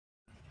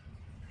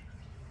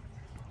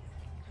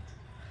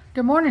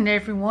Good morning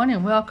everyone,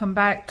 and welcome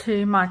back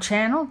to my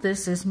channel.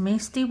 This is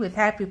Misty with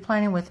Happy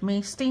Planning with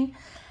Misty,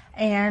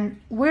 and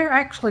we're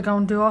actually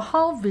going to do a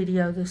haul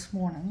video this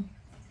morning.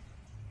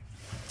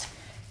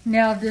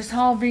 Now this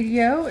haul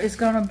video is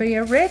going to be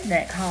a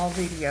redneck haul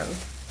video.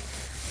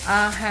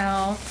 I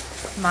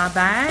have my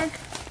bag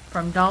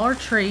from Dollar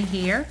Tree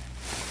here,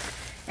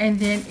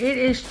 and then it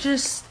is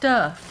just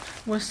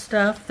stuffed with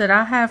stuff that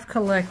I have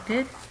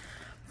collected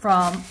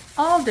from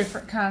all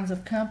different kinds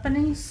of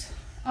companies,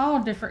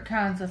 all different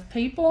kinds of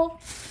people,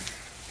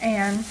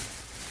 and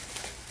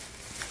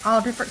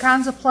all different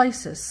kinds of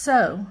places.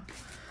 So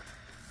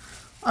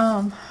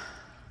I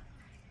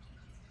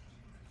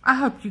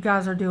hope you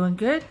guys are doing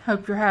good.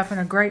 Hope you're having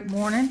a great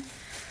morning.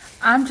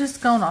 I'm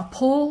just gonna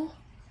pull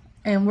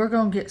and we're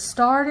gonna get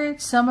started.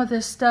 Some of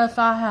this stuff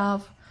I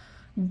have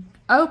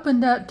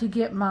opened up to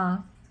get my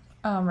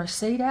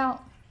receipt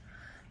out,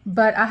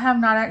 but I have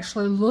not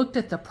actually looked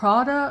at the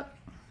product.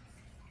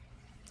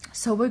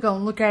 So we're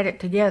going to look at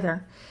it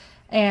together,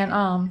 and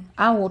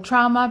I will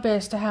try my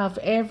best to have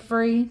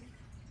every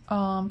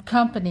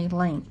company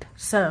linked.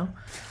 So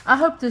I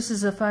hope this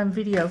is a fun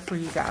video for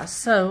you guys.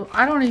 So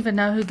I don't even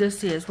know who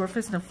this is. We're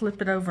just going to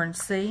flip it over and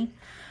see.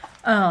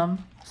 So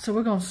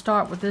we're going to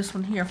start with this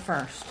one here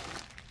first.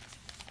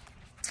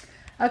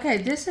 Okay,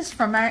 this is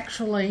from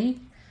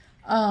actually,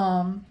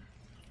 I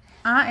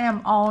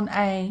am on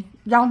a,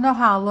 y'all know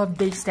how I love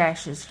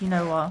D-stashes, you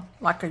know,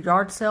 like a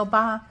yard sale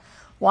buy.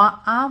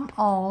 Well, I'm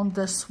on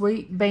the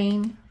Sweet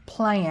Bean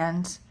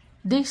Plans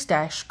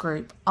D-Stash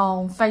group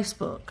on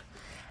Facebook.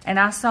 And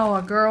I saw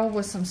a girl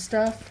with some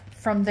stuff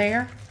from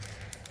there.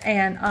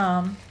 And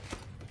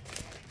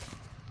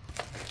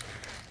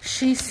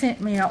she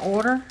sent me an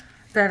order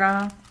that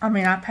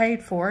I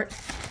paid for it.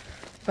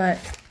 But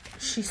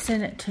she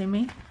sent it to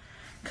me.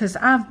 Because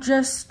I've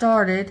just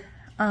started,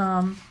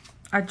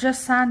 I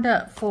just signed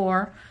up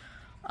for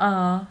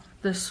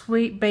the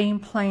Sweet Bean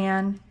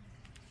Plan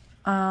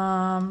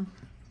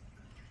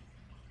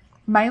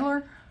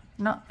mailer.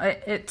 No,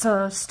 it's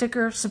a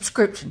sticker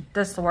subscription.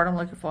 That's the word I'm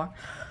looking for.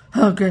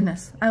 Oh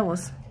goodness,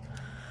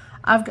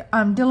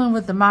 I'm dealing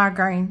with the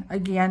migraine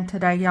again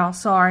today, y'all.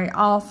 Sorry,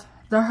 off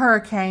the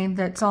hurricane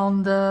that's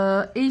on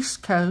the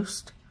East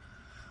Coast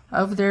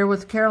over there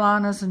with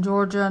Carolinas and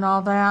Georgia and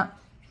all that.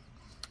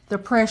 The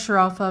pressure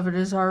off of it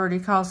is already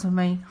causing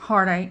me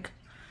heartache,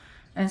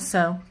 and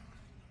so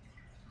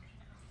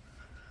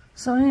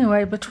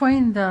anyway,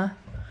 between the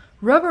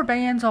rubber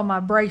bands on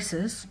my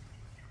braces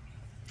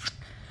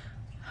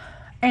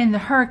and the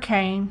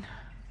hurricane,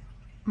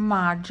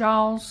 my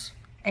jaws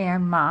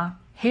and my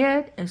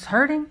head is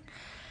hurting.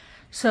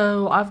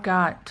 So I've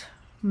got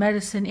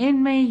medicine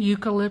in me,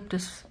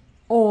 eucalyptus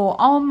oil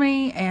on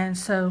me, and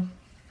so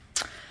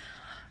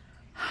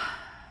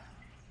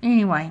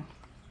anyway,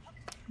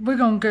 we're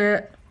gonna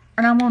get,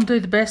 and I'm gonna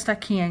do the best I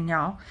can,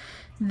 y'all.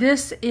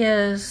 This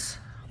is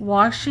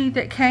washi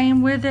that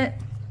came with it.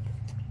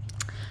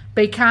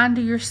 Be kind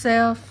to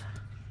yourself.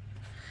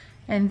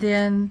 And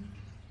then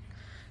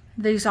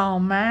these all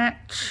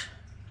match.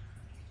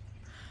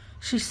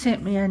 She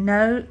sent me a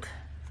note.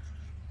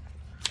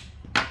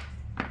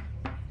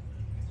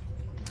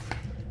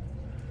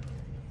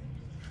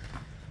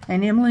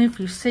 And Emily, if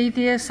you see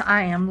this,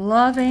 I am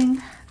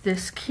loving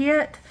this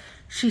kit.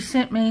 She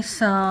sent me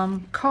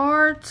some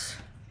cards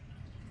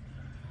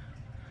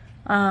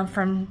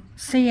from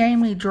See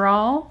Amy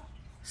Draw.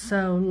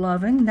 So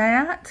loving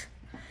that.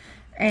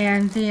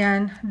 And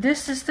then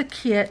this is the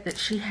kit that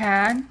she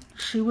had.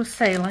 She was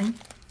selling,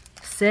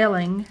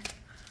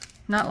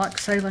 not like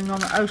sailing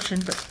on the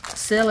ocean, but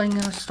selling in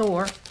a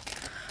store.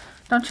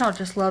 Don't y'all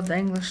just love the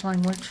English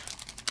language?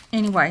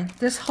 Anyway,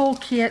 this whole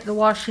kit, the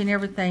washi and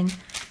everything,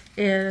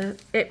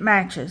 it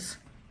matches.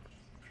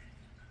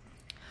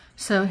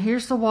 So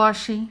here's the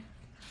washi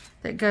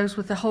that goes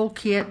with the whole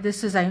kit.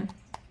 This is a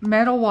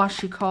metal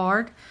washi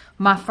card,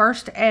 my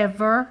first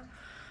ever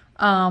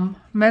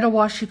metal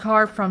washi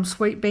card from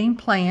Sweet Bean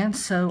Plan,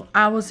 so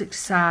I was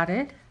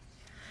excited.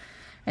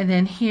 And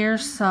then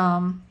here's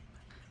some,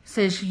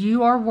 says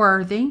you are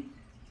worthy,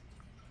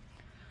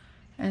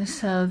 and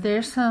so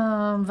there's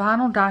some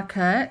vinyl die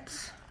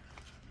cuts,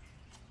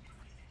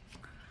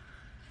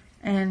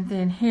 and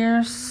then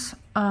here's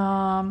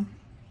some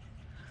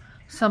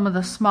of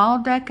the small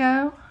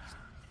deco.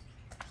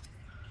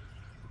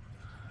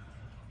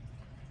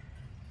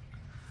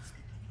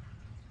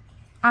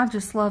 I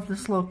just love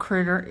this little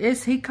critter.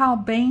 Is he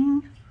called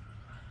Bean?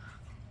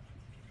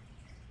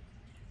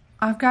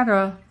 I've got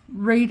to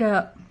read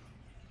up,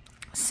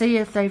 see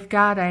if they've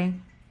got a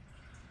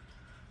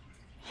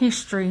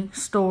history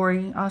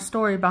story, a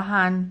story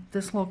behind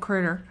this little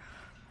critter.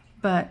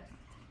 But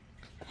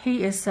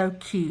he is so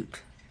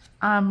cute.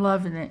 I'm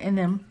loving it. And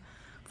then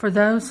for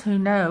those who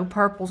know,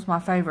 purple's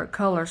my favorite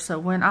color. So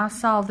when I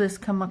saw this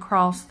come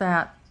across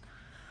that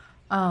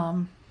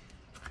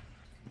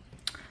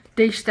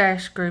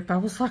D-Stash group, I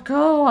was like,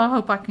 oh, I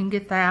hope I can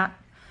get that.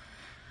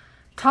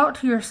 Talk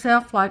to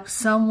yourself like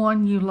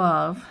someone you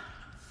love.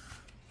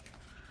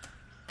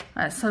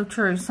 That's so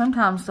true.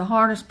 Sometimes the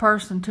hardest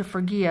person to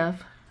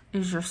forgive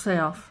is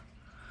yourself.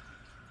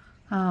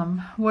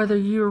 Whether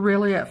you're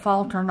really at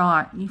fault or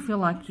not, you feel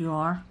like you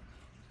are.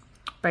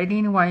 But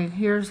anyway,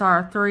 here's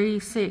our 3,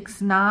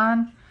 6,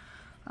 9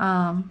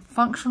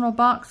 functional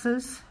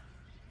boxes.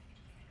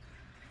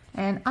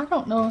 And I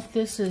don't know if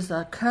this is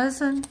a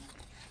cousin.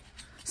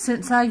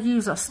 Since I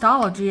use a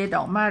STALOGY, it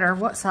don't matter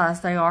what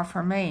size they are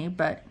for me.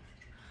 But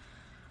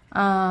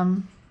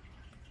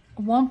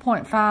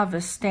 1.5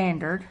 is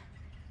standard.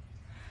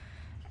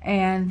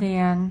 And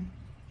then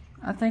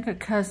I think a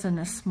cousin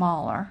is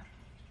smaller.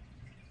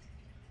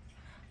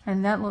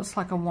 And that looks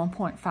like a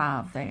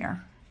 1.5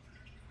 there.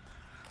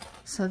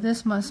 So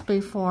this must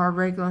be for a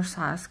regular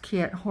size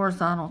kit,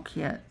 horizontal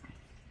kit.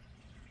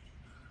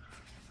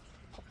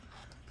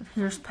 But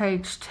here's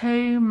page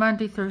 2,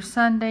 Monday through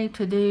Sunday,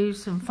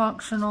 to-dos and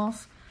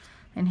functionals.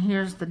 And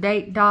here's the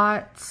date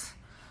dots,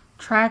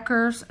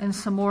 trackers, and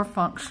some more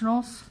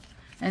functionals.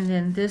 And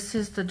then this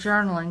is the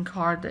journaling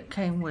card that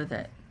came with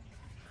it.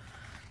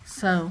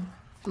 So,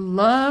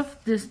 love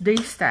this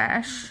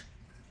D-stash.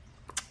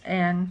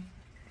 And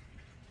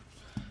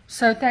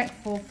so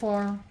thankful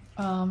for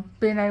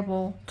being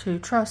able to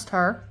trust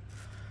her.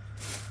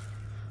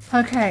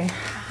 Okay,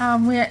 I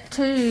went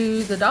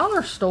to the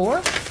dollar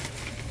store.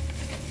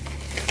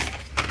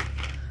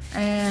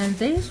 And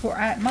these were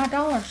at my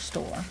dollar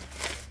store.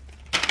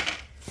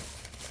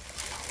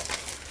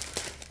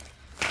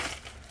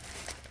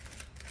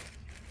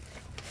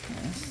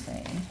 Let's see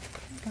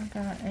if I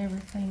got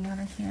everything out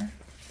of here.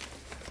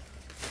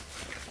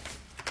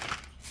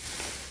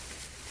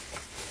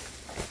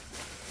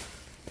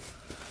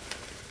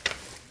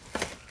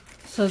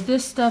 So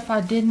this stuff I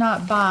did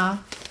not buy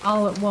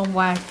all at one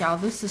whack, y'all.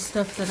 This is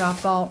stuff that I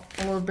bought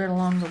a little bit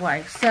along the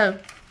way. So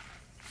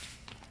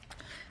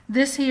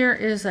this here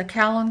is a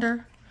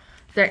calendar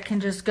that can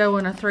just go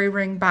in a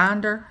 3-ring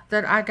binder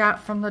that I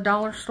got from the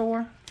dollar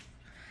store.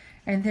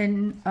 And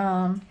then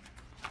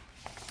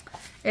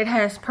it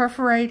has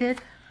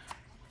perforated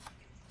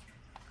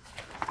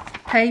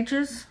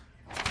pages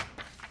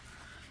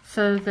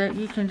so that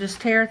you can just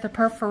tear at the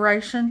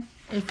perforation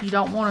if you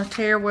don't want to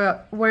tear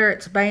where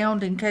it's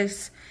bound, in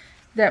case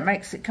that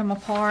makes it come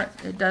apart.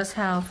 It does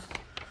have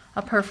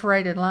a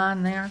perforated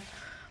line there.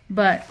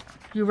 But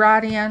you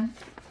write in,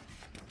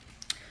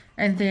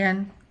 and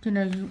then, you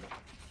know, you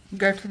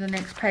go to the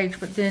next page.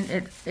 But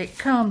then it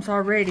comes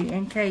already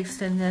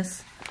encased in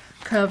this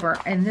cover.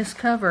 And this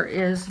cover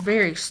is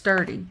very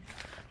sturdy.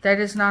 That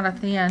is not a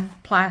thin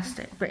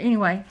plastic. But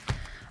anyway,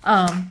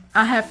 I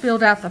have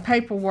filled out the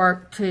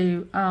paperwork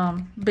to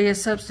be a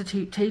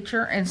substitute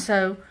teacher. And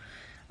so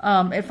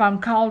if I'm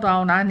called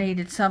on, I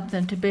needed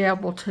something to be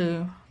able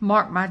to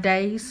mark my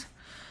days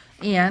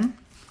in.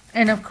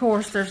 And of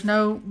course, there's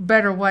no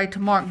better way to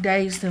mark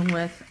days than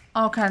with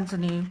all kinds of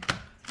new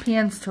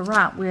pens to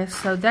write with.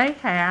 So they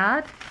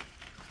had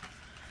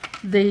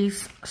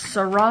these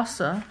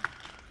Sarasa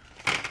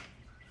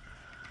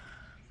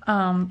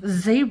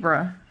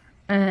zebra,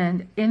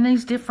 and in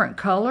these different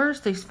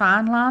colors, these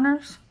fine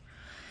liners.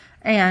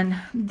 And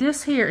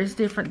this here is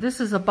different.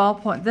 This is a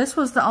ballpoint. This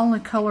was the only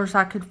colors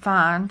I could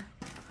find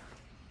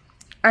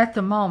at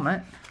the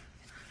moment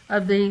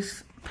of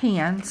these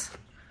pens.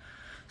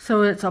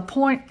 So it's a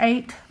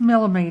 0.8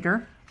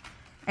 millimeter,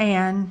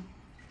 and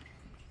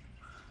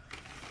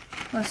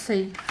let's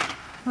see,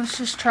 let's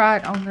just try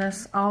it on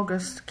this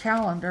August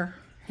calendar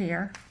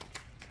here.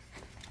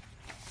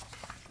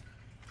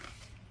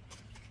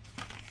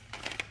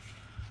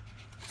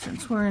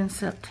 Since we're in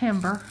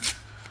September,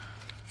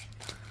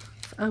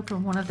 let's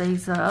open one of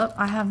these up.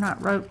 I have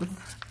not wrote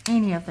with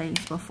any of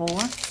these before,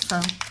 so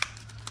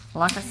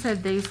like I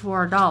said, these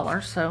were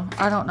 $1, so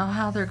I don't know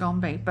how they're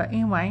going to be. But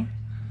anyway,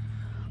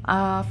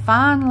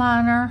 fine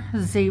liner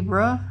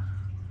zebra.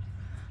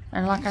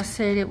 And like I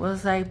said, it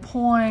was a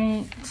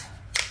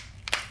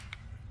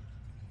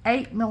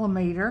 0.8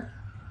 millimeter.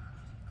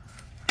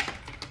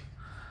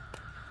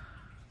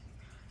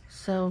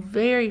 So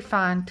very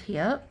fine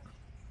tip.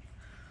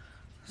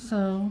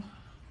 So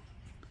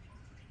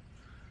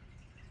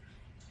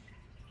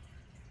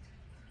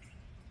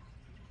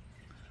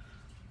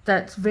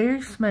that's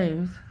very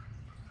smooth.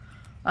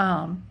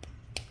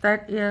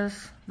 That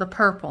is the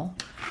purple,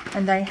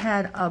 and they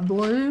had a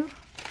blue,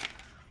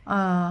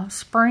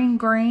 spring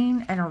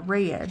green, and a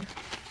red.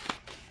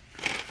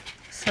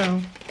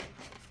 So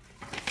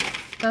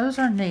those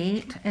are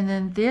neat. And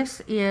then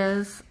this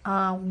is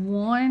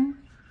one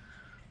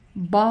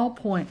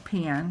ballpoint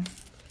pen,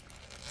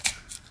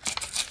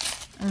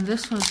 and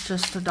this was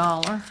just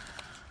 $1,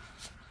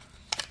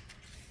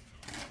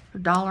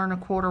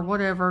 $1.25,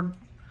 whatever.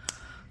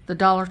 The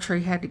Dollar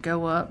Tree had to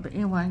go up. But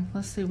anyway,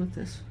 let's see what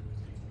this.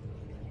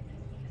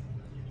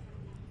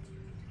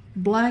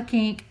 Black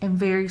ink and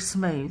very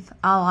smooth.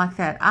 I like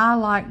that. I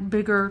like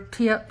bigger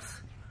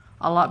tips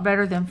a lot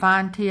better than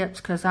fine tips,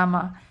 because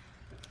I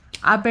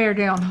bear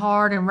down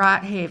hard and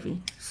write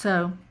heavy.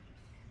 So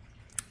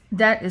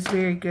that is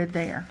very good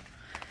there.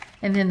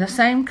 And then the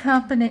same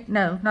company,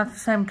 no, not the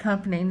same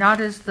company,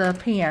 not as the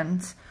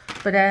pens,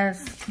 but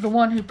as the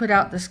one who put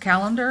out this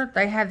calendar,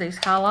 they had these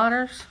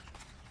highlighters.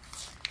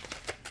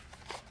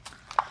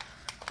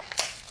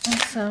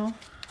 Let's So,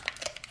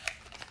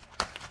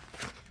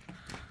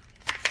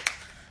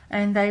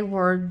 and they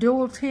were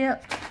dual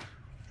tipped.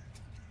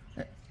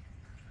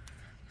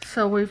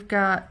 So we've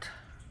got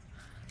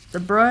the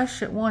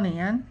brush at one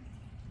end,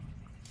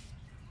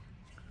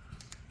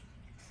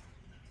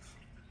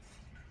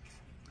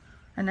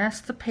 and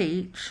that's the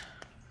peach.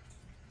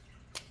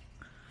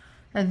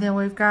 And then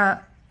we've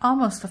got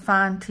almost a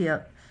fine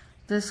tip.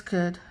 This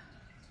could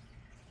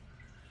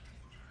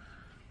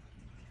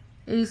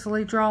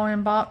easily draw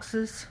in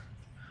boxes.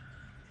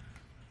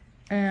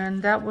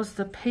 And that was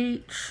the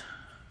peach.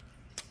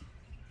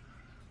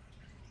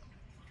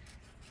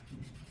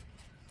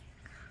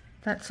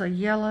 That's a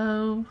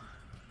yellow.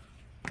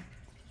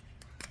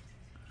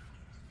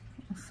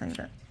 Let's see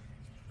that.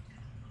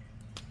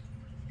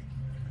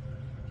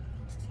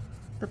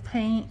 The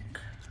pink.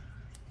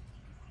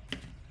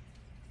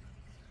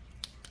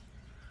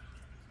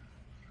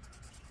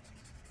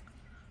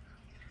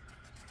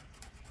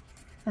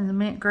 And the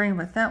mint green,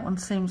 but that one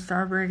seems to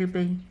already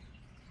be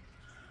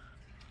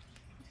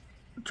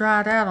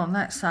dried out on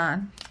that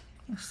side.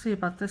 Let's see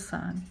about this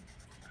side.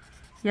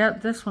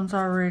 Yep, this one's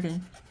already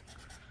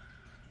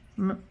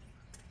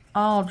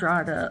all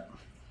dried up.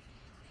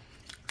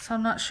 So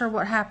I'm not sure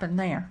what happened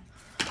there.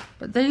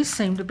 But these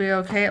seem to be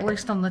okay, at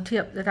least on the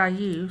tip that I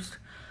used.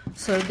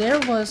 So there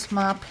was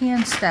my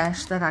pen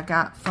stash that I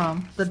got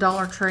from the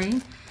Dollar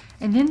Tree.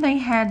 And then they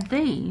had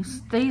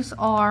these. These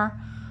are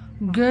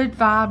Good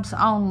Vibes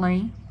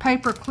Only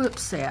paper clip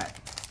set.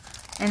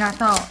 And I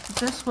thought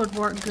this would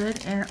work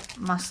good in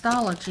my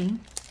STALOGY.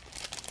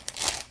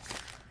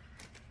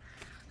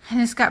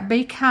 And it's got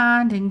Be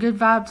Kind and Good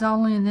Vibes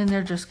Only, and then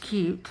they're just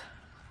cute.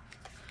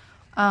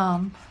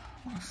 Let's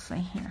see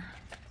here.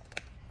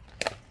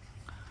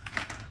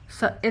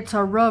 So it's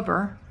a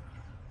rubber,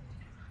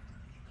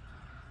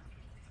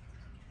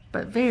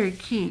 but very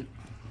cute.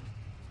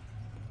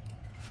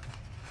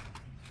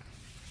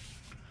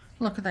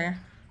 Look at there.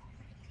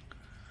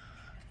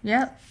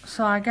 Yep,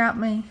 so I got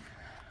me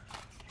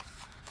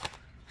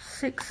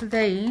 6 of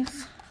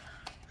these,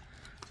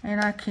 and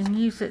I can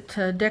use it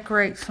to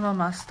decorate some of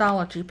my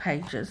STALOGY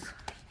pages.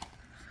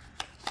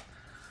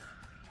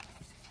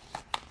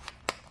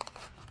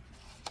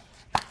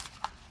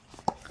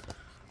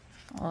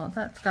 Well,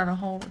 that's got a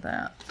hold of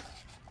that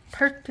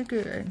pretty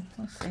good.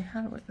 Let's see,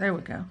 how do we, there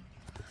we go.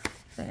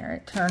 There,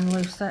 it turned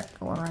loose, that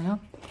go around.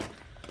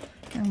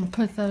 I'm gonna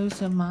put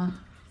those in my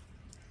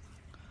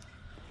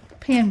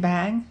pen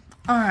bag.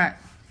 All right,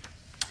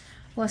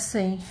 let's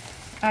see.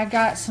 I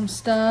got some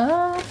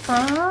stuff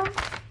from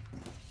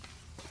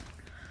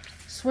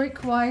Sweet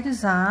Kawaii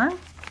Design.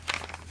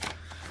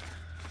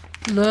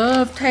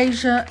 Love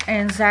Tasia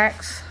and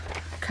Zach's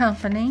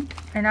company.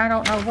 And I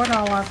don't know what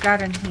all I've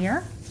got in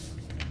here.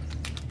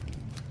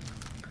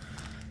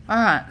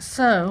 Alright,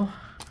 so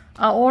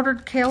I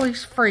ordered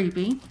Kelly's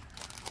freebie.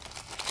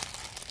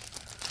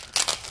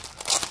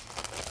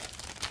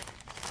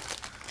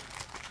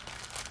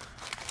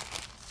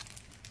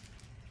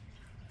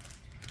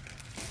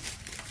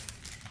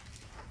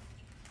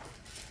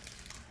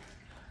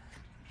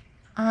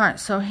 Alright,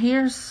 so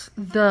here's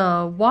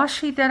the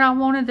washi that I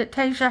wanted that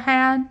Tasia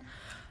had.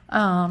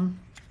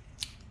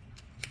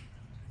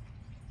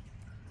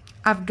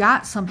 I've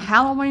got some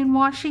Halloween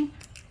washi,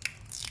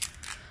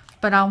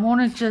 but I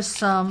wanted just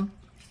some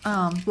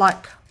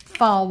like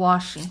fall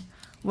washi.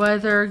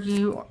 Whether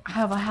you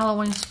have a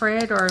Halloween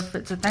spread or if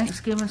it's a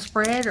Thanksgiving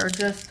spread or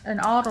just an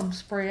autumn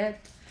spread,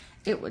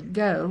 it would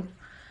go.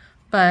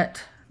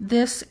 But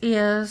this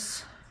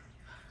is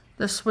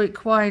the Sweet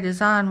Kawaii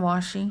Design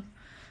washi.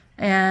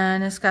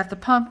 And it's got the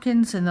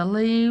pumpkins and the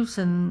leaves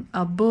and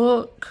a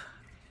book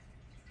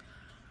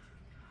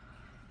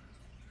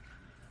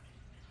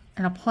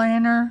and a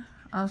planner.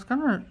 I was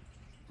going to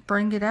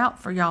bring it out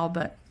for y'all,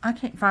 but I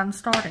can't find the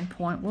starting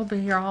point. We'll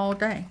be here all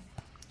day.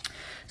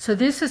 So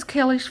this is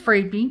Kelly's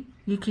freebie.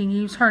 You can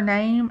use her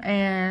name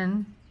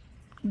and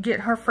get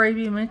her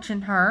freebie,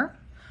 mention her.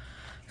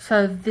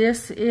 So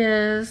this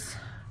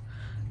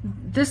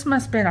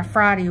must have been a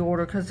Friday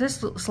order because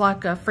this looks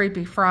like a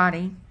freebie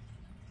Friday.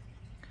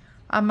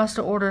 I must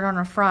have ordered on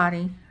a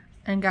Friday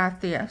and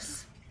got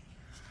this.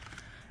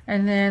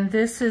 And then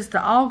this is the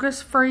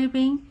August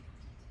freebie.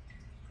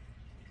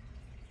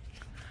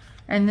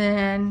 And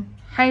then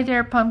Hey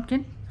There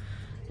Pumpkin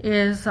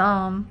is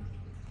the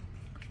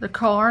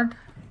card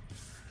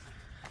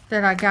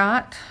that I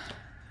got.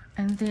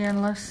 And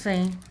then let's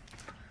see.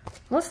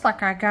 Looks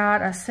like I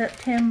got a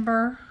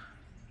September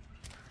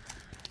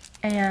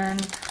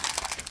and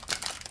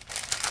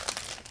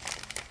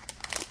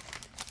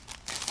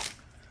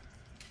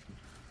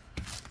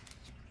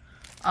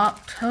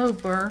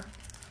October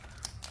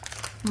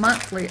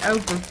monthly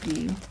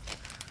overview.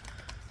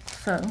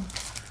 So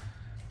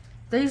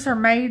these are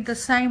made the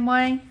same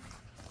way.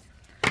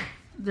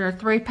 They're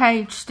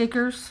 3-page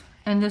stickers,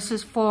 and this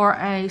is for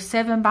a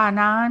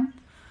 7x9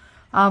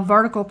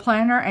 vertical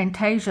planner, and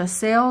Tasia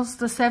sells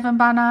the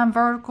 7x9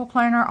 vertical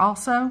planner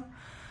also.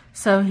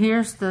 So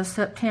here's the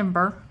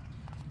September,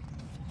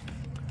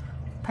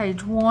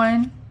 page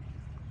 1,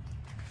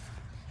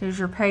 Here's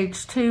your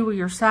page 2 with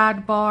your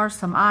sidebar,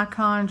 some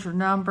icons, your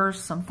numbers,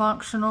 some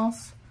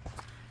functionals.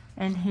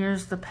 And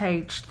here's the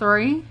page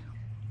 3.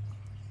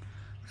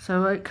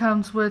 So it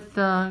comes with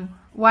the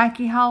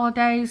wacky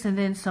holidays and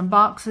then some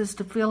boxes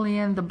to fill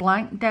in the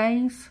blank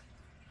days.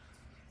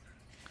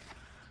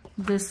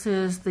 This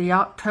is the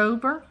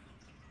October.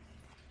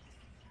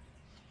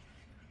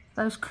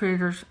 Those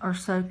critters are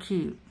so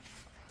cute.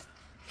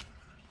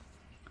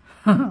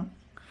 Oh.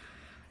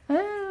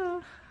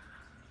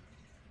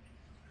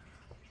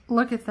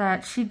 Look at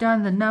that. She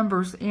done the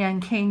numbers in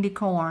candy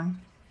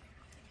corn.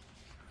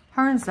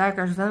 Her and Zach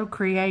are so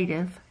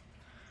creative.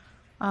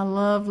 I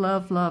love,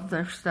 love, love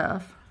their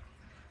stuff.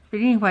 But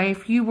anyway,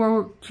 if you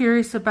were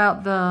curious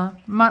about the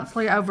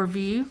monthly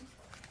overview,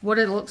 what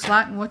it looks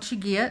like and what you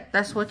get,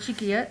 that's what you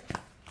get.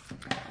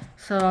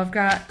 So I've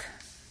got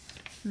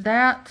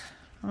that.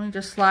 Let me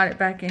just slide it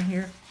back in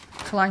here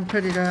till I can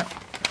put it up.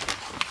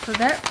 So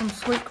that from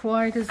Sweet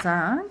Kawaii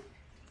Design.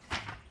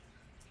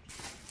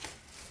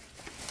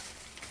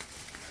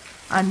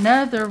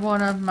 Another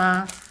one of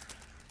my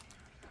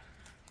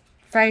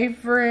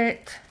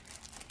favorite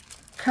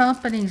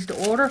companies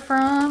to order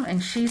from,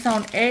 and she's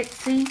on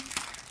Etsy,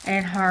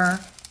 and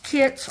her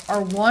kits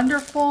are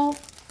wonderful,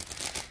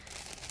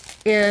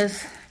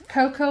 is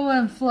Cocoa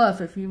and Fluff.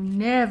 If you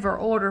never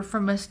order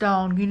from Miss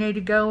Dawn, you need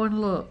to go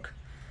and look.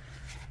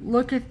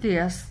 Look at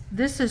this.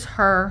 This is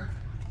her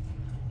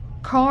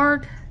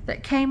card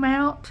that came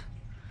out.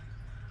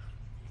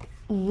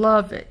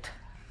 Love it.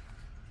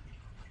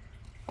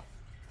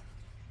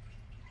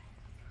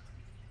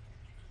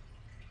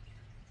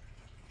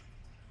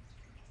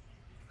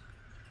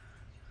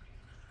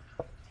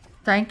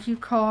 Thank you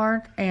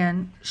card,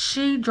 and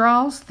she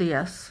draws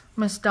this,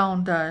 Miss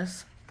Dawn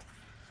does.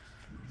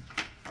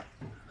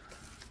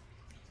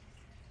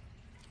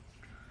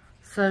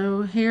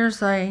 So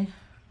here's a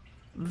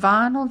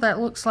vinyl that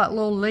looks like a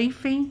little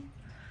leafy.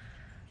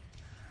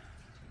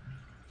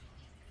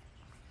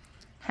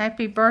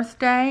 Happy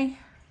birthday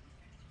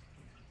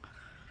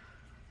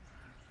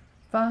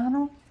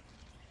vinyl.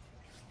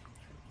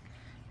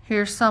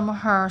 Here's some of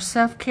her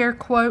self-care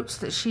quotes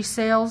that she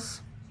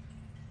sells.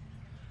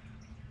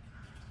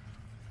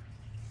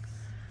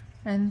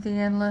 And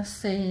then let's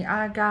see,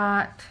 I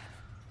got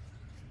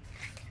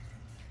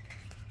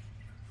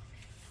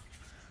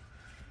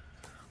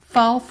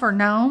Fall for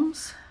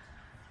Gnomes.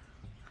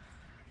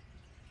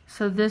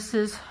 So this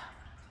is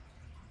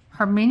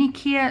her mini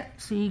kit.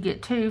 So you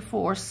get 2,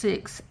 4,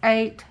 6,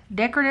 8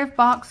 decorative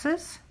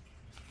boxes.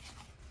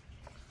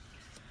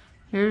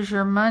 Here's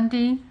your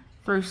Monday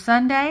through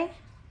Sunday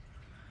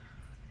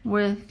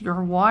with your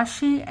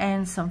washi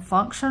and some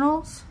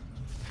functionals.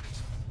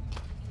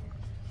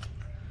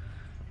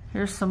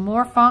 Here's some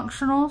more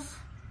functionals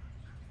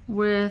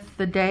with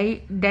the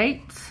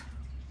dates,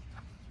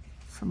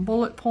 some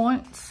bullet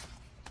points.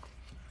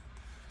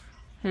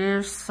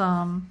 Here's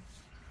some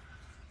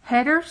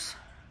headers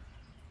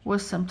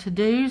with some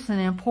to-dos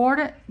and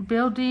important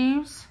bill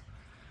dues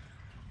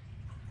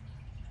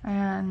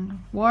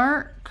and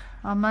work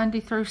on Monday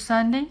through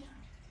Sunday.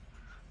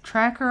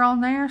 Tracker on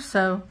there.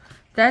 So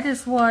that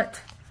is what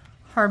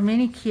her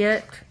mini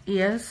kit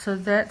is. So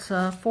that's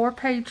a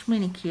 4-page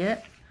mini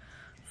kit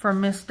from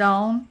Miss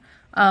Dawn.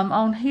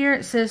 On here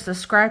it says the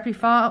Scrappy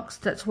Fox.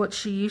 That's what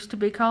she used to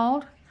be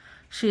called.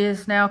 She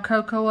is now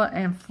Cocoa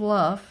and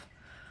Fluff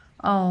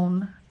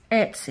on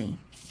Etsy.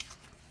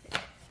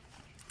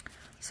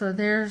 So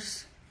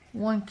there's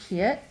one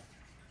kit.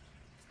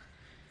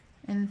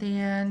 And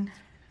then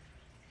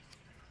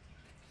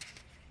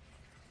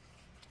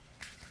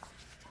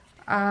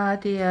I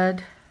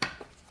did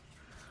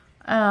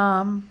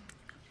a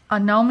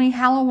Nomi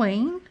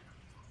Halloween.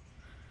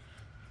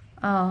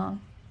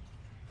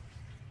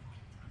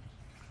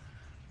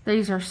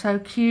 These are so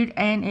cute,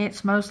 and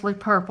it's mostly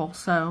purple,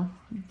 so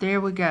there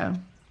we go.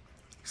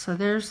 So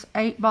there's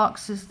 8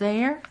 boxes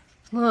there.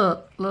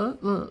 Look, look,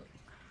 look.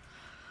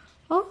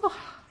 Oh,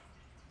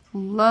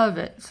 love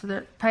it. So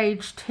there's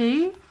page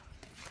 2.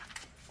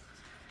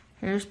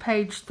 Here's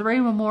page 3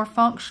 with more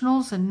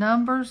functionals and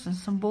numbers and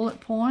some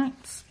bullet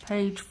points.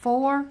 Page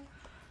 4,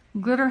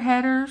 glitter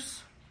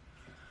headers,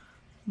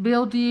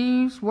 bill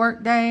dues,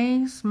 work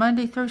days,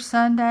 Monday through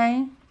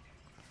Sunday.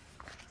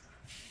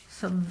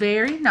 So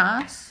very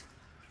nice.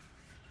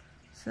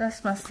 So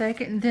that's my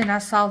second. And then I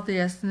saw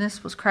this, and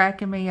this was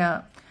cracking me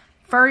up.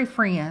 Furry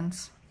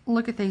Friends.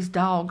 Look at these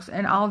dogs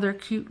and all their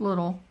cute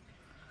little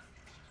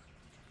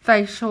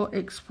facial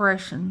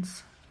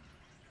expressions.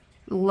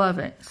 Love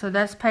it. So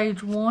that's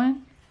page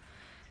 1.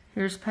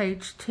 Here's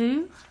page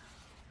 2.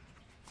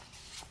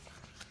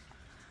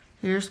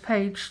 Here's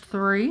page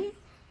 3.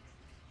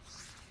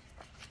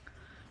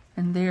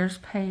 And there's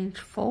page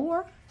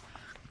 4.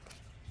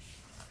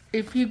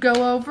 If you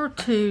go over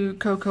to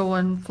Cocoa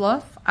and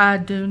Fluff, I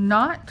do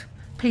not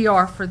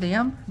PR for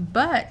them,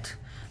 but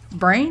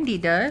Brandy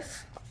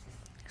does.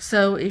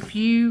 So if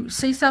you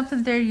see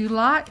something there you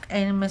like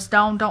and Miss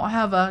Dawn don't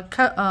have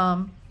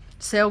a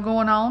sale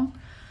going on,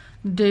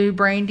 do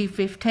Brandy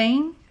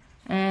 15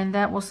 And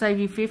that will save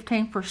you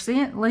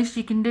 15%. Least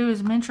you can do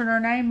is mention her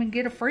name and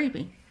get a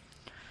freebie.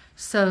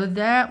 So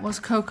that was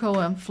Cocoa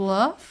and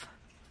Fluff.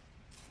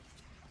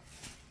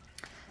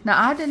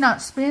 Now I did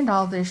not spend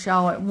all this,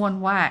 y'all, at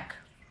one whack.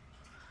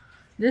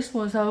 This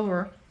was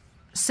over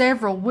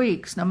several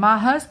weeks. Now my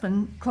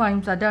husband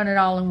claims I done it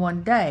all in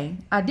one day.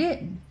 I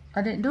didn't.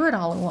 I didn't do it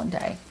all in one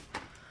day.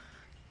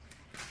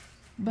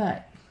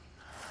 But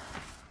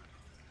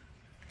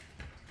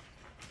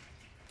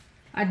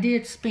I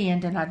did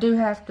spend, and I do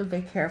have to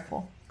be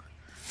careful.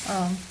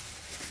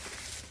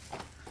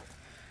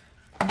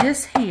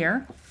 This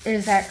here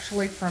is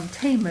actually from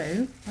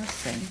Temu. Let's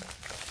see.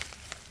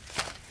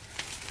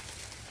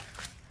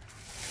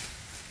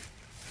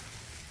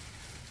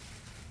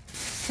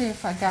 See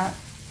if I got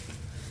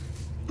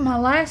my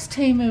last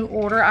Temu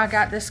order. I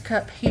got this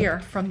cup here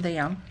from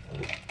them,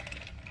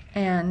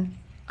 and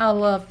I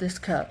love this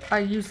cup. I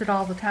use it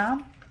all the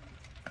time.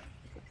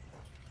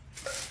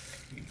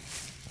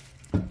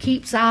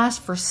 Keeps ice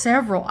for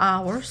several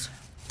hours.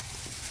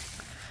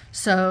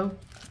 So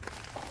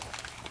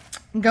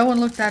go and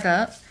look that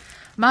up.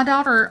 My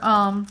daughter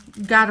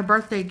got a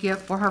birthday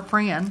gift for her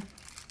friend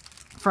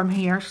from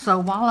here. So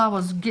while I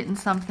was getting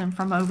something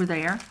from over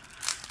there,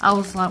 I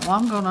was like, well,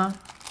 I'm gonna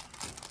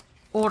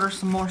order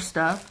some more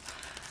stuff.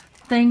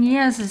 Thing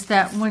is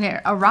that when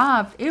it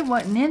arrived, it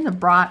wasn't in the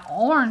bright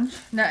orange.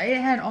 Now it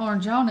had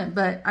orange on it,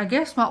 but I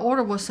guess my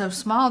order was so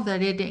small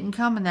that it didn't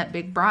come in that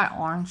big bright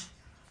orange.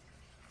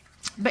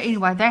 But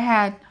anyway, they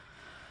had,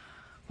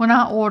 when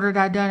I ordered,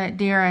 I done it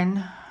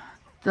during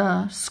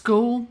the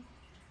school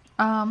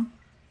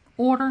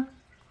order.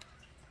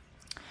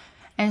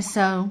 And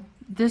so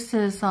this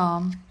is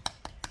a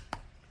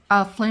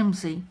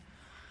flimsy,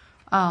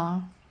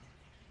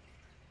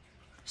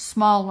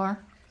 smaller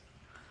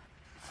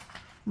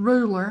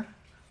ruler,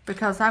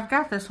 because I've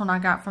got this one I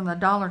got from the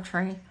Dollar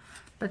Tree,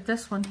 but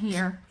this one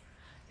here,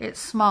 it's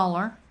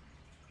smaller.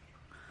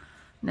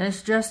 And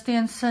it's just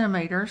in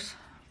centimeters,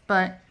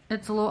 but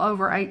it's a little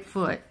over 8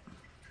 foot.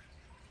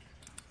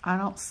 I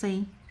don't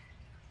see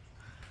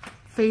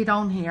feet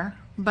on here,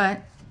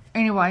 but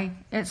anyway,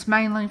 it's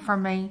mainly for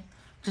me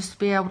just to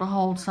be able to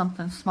hold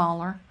something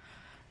smaller.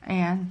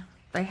 And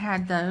they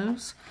had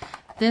those.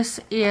 This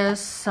is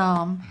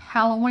some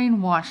Halloween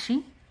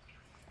washi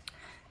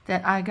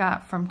that I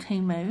got from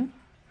Temu.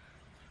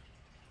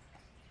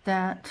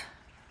 That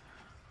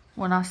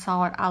when I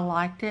saw it, I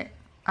liked it.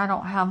 I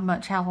don't have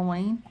much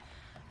Halloween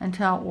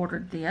until I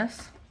ordered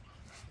this.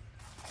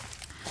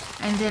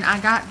 And then I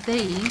got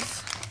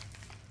these.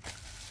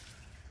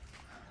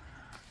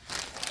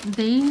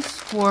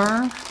 These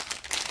were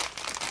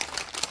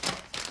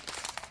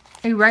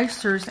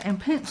erasers and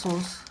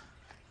pencils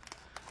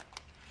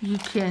you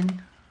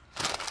can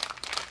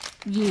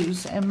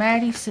use. And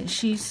Maddie, since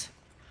she's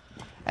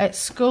at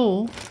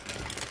school,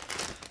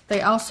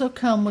 they also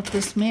come with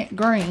this mint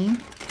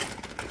green.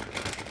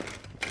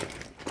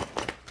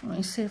 Let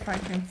me see if I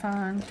can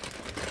find.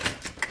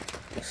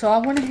 So I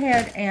went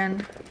ahead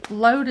and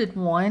loaded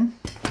one.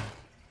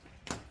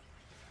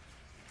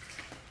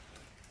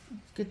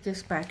 Get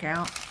this back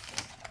out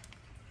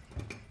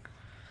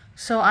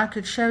so I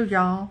could show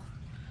y'all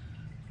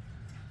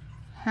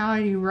how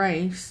it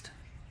erased.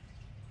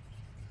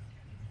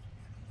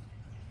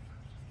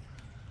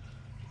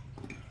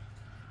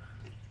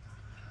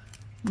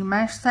 You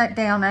mash that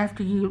down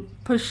after you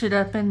push it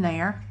up in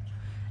there,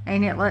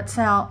 and it lets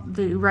out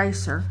the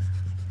eraser.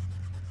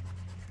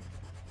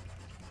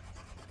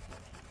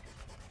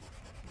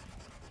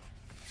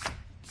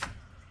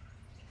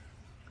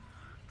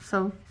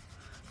 So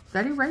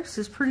that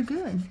erases pretty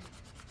good.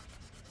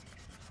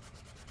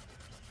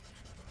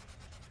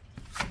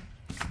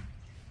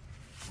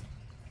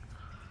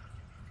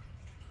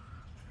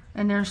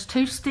 And there's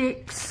 2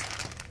 sticks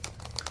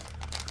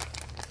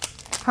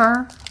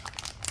per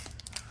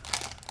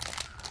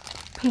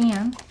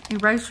pen,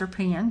 eraser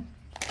pen.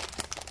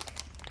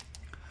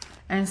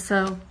 And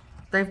so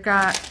they've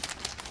got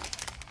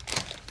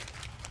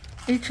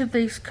each of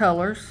these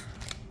colors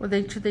with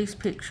each of these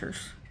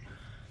pictures.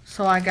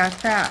 So I got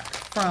that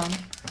from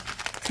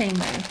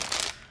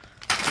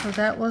Temu. So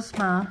that was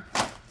my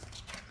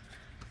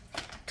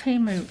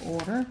Temu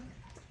order.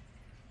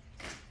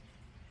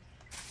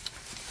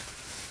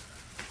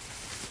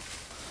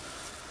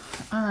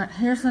 Alright,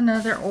 here's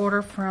another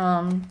order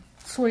from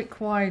Sweet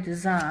Kawaii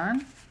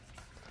Design.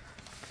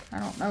 I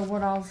don't know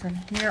what all's in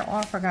here. Oh,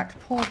 I forgot to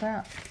pull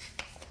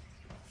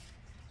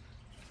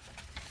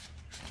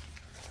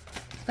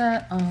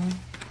that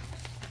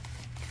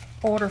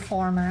order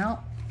form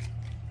out.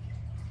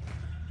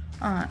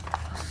 Alright,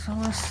 so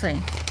let's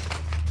see.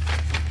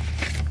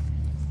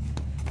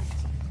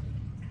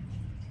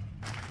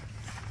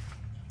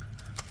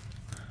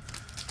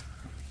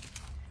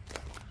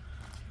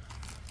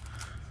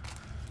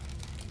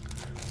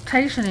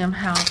 H&M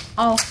have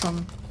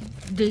awesome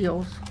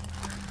deals.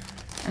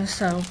 And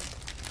so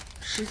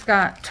she's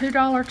got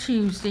 $2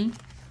 Tuesday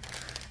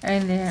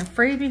and then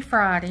freebie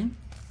Friday.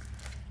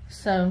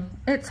 So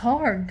it's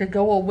hard to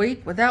go a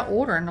week without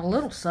ordering a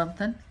little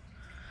something.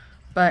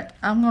 But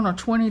I'm going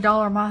to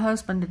 $20 my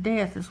husband to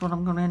death is what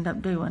I'm going to end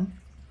up doing.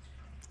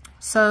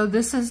 So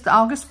this is the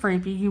August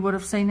freebie. You would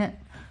have seen it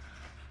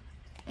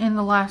in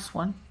the last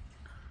one.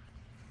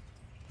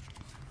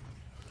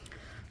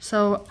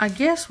 So I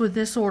guess with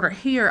this order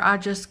here, I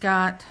just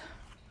got,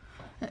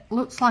 it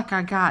looks like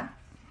I got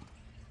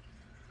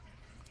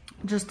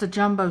just the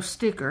jumbo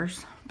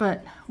stickers,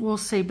 but we'll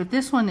see. But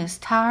this one is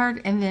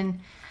tired, and then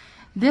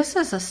this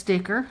is a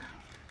sticker,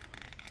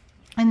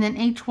 and then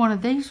each one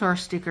of these are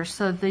stickers.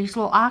 So these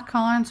little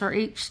icons are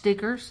each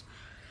stickers,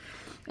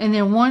 and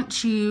then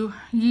once you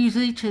use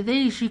each of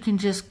these, you can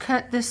just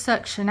cut this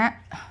section out,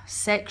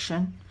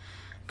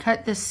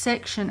 cut this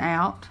section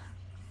out,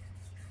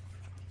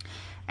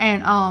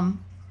 and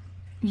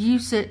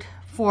use it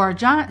for a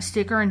giant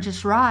sticker and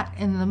just write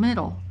in the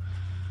middle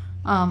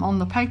on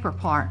the paper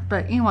part.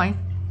 But anyway,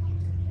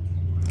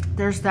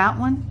 there's that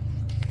one.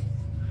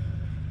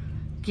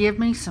 Give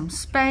me some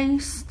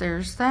space.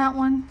 There's that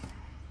one.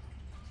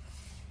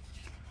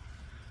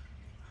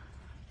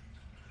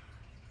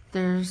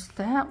 There's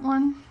that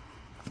one.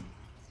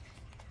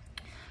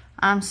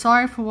 I'm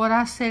sorry for what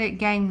I said at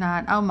game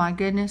night. Oh my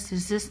goodness,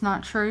 is this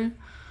not true?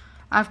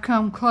 I've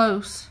come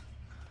close.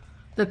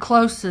 The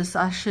closest,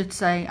 I should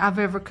say, I've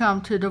ever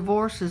come to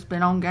divorce has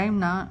been on game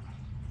night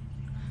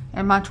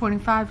in my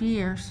 25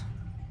 years.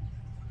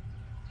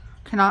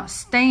 Cannot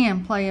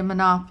stand playing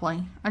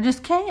Monopoly. I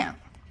just can't.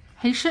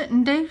 He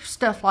shouldn't do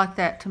stuff like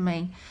that to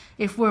me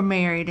if we're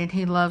married and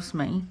he loves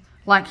me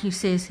like he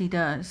says he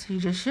does. He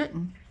just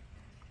shouldn't.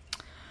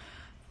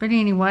 But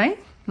anyway,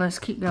 let's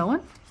keep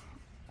going.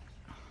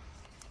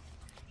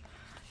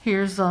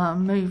 Here's a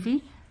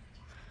movie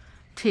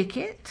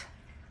ticket.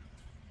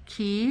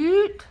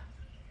 Cute.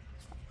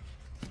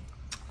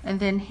 And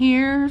then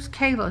here's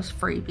Kayla's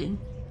freebie.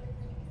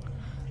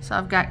 So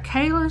I've got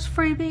Kayla's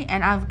freebie,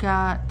 and I've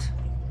got,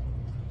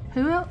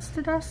 who else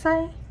did I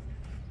say?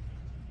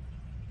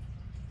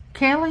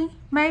 Kelly,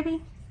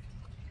 maybe?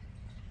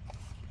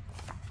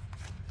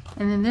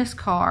 And then this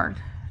card.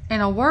 In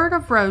a world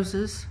of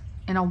roses,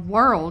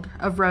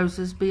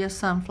 be a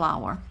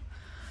sunflower.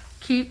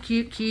 Cute,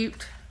 cute,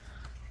 cute.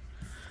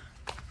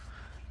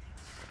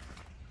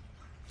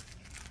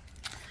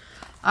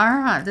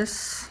 Alright,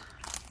 this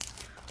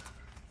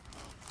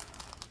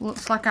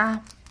looks like I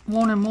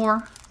wanted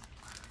more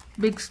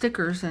big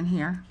stickers in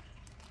here.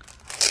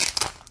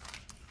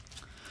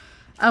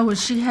 Oh, and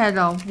she had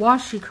a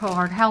washi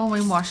card,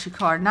 Halloween washi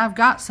card. And I've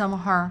got some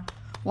of her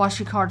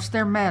washi cards.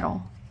 They're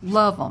metal.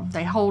 Love them.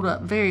 They hold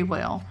up very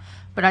well.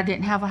 But I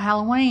didn't have a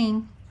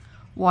Halloween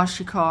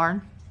washi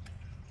card.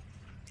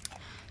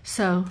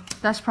 So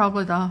that's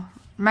probably the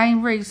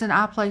main reason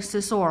I placed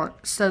this order.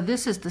 So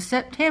this is the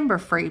September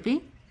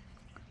freebie.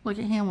 Look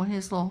at him with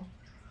his little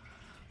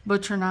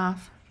butcher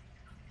knife.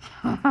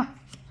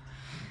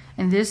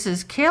 And this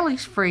is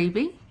Kelly's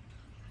freebie.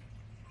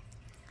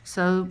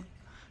 So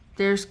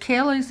there's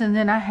Kelly's, and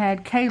then I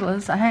had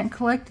Kayla's. I hadn't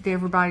collected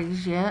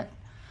everybody's yet.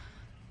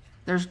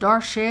 There's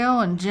Darshell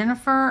and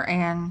Jennifer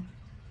and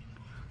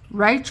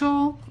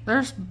Rachel.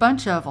 There's a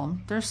bunch of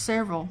them. There's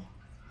several.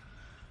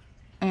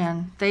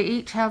 And they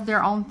each have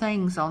their own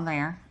things on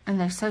there. And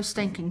they're so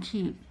stinking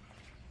cute.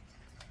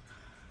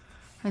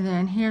 And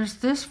then here's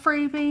this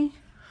freebie.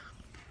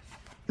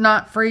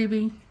 Not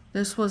freebie.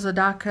 This was a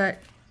die cut.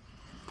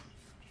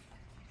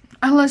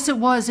 Unless it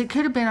was. It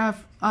could have been a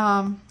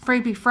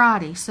freebie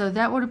Friday. So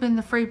that would have been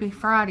the freebie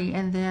Friday.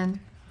 And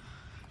then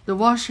the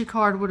washi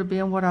card would have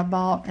been what I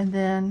bought. And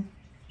then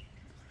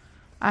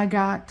I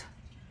got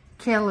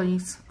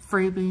Kelly's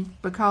freebie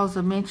because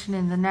of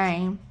mentioning the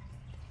name.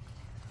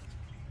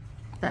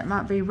 That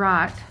might be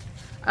right.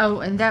 Oh,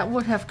 and that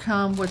would have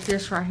come with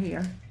this right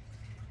here.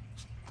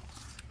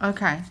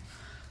 Okay.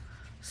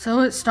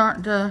 So it's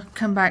starting to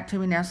come back to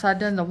me now. So I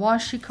done the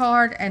washi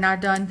card and I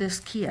done this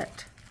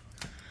kit.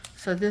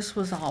 So this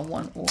was all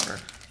one order.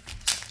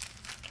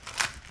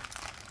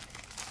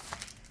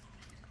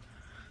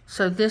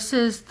 So this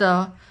is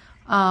the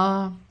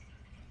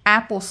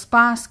Apple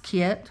Spice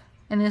kit.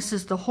 And this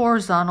is the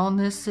horizontal. And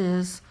this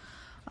is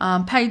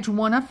page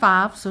 1 of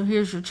 5. So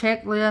here's your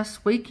checklist,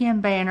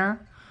 weekend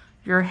banner,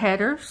 your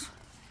headers.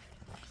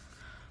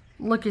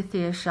 Look at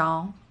this,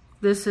 y'all.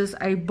 This is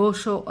a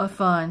bushel of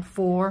fun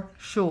for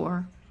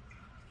sure.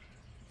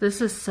 This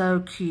is so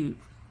cute.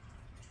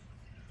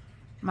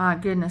 My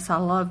goodness, I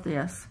love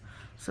this.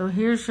 So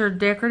here's your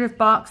decorative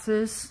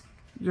boxes,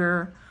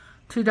 your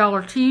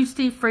 $2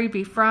 Tuesday,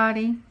 Freebie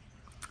Friday.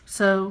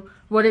 So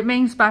what it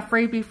means by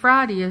Freebie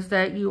Friday is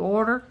that you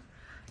order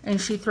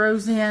and she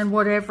throws in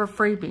whatever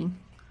freebie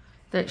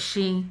that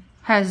she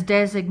has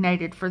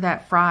designated for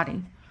that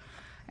Friday.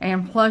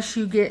 And plus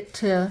you get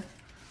to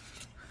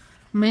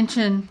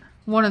mention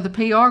one of the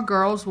PR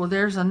girls. Well,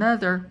 there's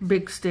another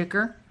big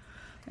sticker.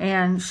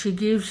 And she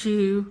gives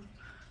you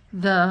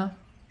the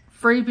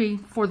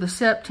freebie for the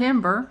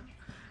September.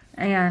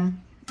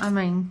 And, I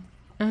mean,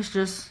 it's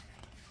just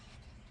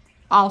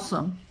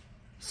awesome.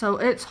 So,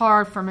 it's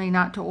hard for me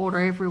not to order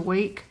every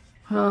week.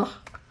 Ugh.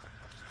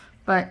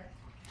 But,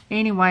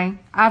 anyway,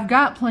 I've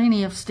got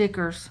plenty of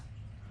stickers.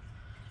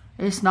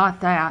 It's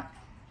not that.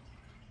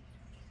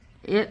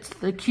 It's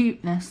the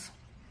cuteness.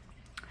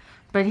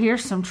 But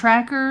here's some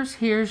trackers.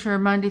 Here's your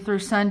Monday through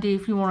Sunday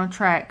if you want to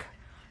track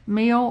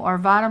meal or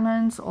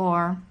vitamins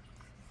or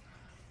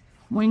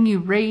when you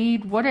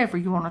read, whatever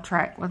you want to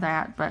track with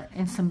that. But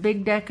in some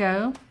big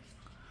deco.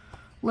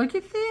 Look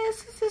at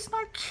this. Is this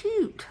not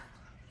cute?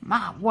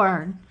 My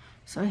word.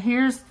 So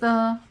here's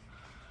the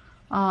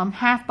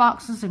half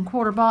boxes and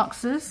quarter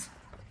boxes.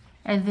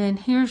 And then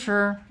here's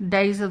your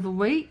days of the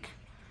week,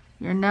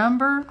 your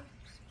number,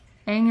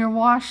 and your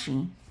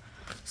washi.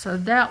 So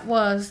that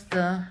was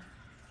the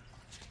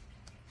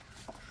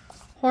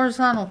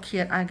horizontal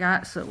kit I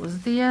got. So it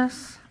was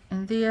this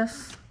and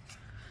this.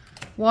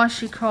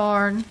 Washi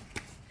card.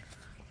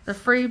 The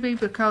freebie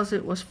because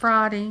it was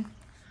Friday.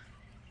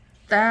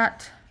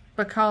 That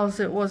because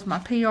it was my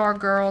PR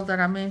girl that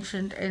I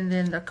mentioned. And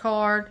then the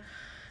card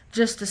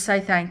just to say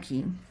thank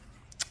you.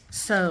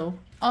 So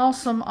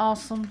awesome,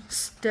 awesome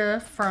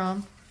stuff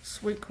from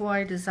Sweet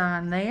Kawaii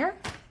Design there.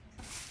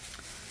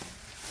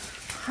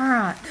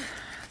 Alright.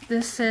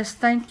 This says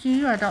thank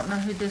you. I don't know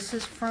who this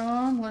is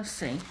from. Let's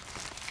see.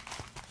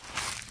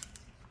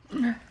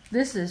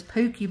 This is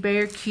Pookie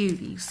Bear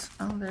Cuties.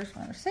 Oh, there's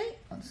my receipt.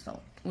 Let's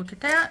look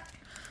at that.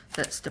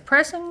 That's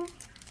depressing.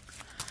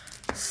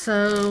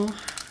 So,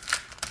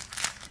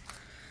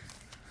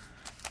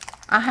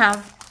 I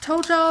have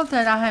told y'all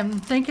that I am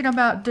thinking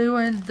about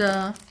doing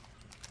the,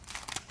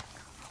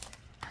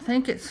 I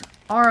think it's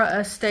Aura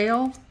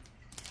Estelle.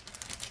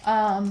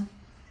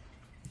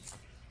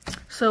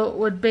 So it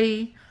would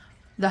be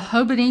the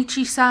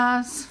Hobonichi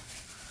size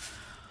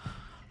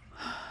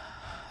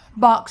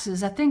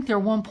boxes. I think they're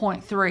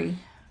 1.3.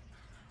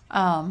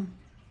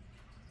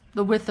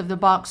 The width of the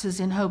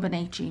boxes in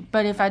Hobonichi.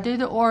 But if I do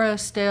the Aura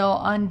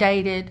Estelle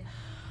undated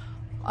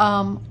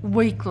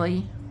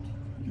weekly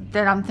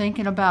that I'm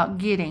thinking about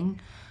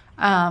getting,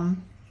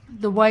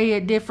 the way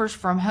it differs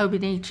from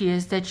Hobonichi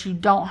is that you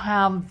don't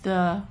have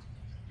the,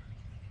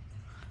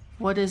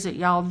 what is it,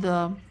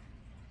 y'all?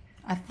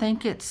 I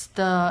think it's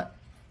the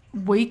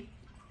daily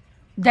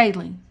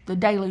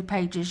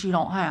pages you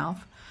don't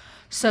have.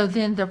 So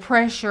then the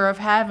pressure of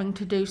having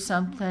to do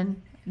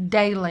something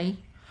daily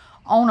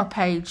on a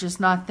page is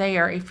not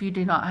there if you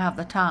do not have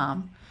the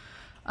time.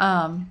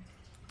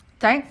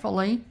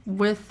 Thankfully,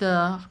 with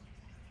the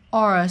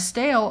Aura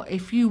Estelle,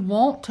 if you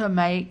want to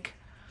make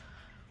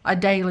a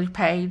daily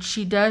page,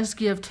 she does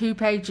give 2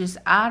 pages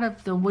out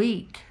of the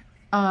week,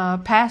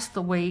 past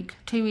the week,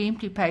 2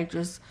 empty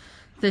pages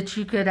that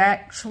you could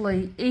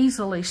actually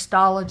easily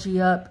STALOGY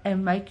up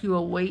and make you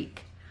a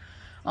week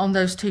on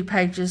those 2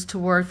 pages, to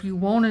where if you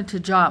wanted to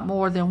jot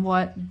more than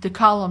what the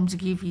columns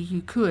give you,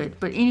 you could.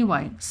 But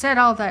anyway, said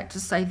all that to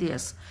say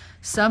this.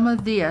 Some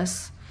of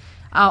this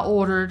I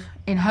ordered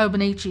in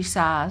Hobonichi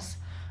size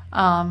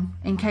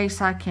in case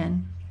I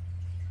can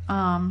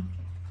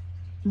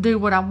do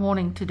what I'm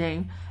wanting to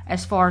do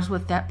as far as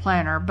with that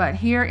planner. But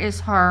here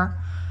is her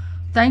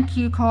thank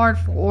you card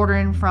for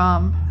ordering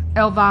from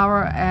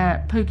Elvira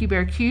at Pookie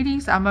Bear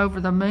Cuties. I'm over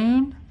the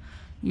moon.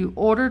 You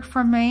ordered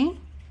from me.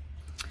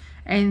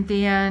 And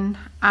then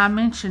I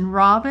mentioned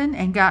Robin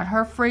and got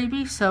her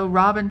freebie. So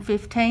Robin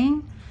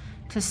 15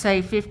 to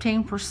save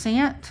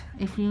 15%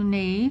 if you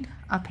need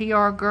a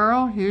PR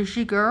girl. Here's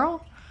your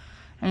girl.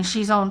 And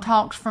she's on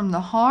Talks from the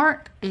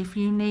Heart if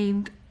you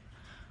need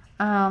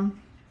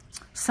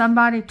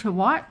somebody to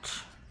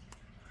watch,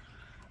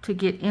 to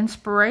get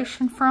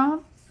inspiration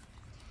from.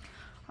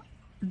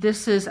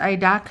 This is a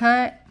die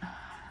cut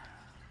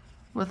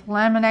with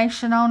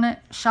lamination on it,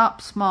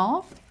 shop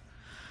small.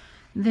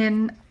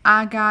 Then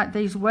I got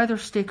these weather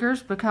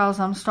stickers because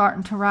I'm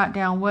starting to write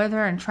down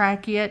weather and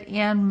track it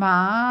in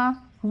my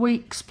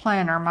week's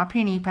planner, my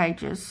penny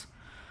pages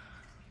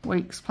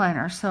week's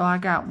planner. So I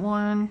got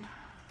 1,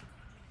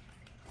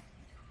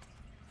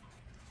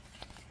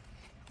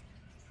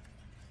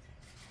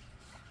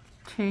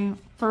 2,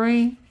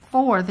 3,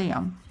 4 of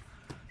them.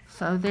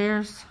 So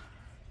there's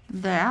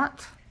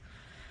that.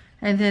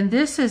 And then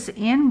this is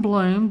In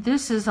Bloom.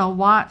 This is a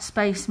white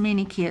space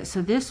mini kit.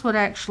 So this would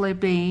actually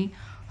be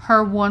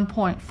her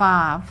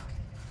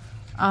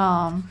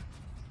 1.5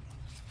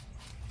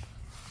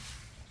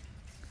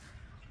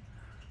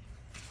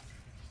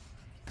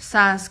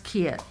 size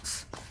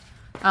kits.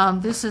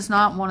 This is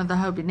not one of the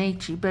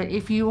Hobonichi, but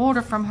if you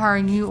order from her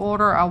and you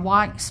order a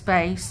white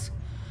space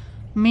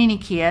mini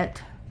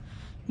kit,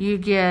 you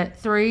get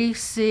 3,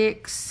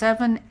 6,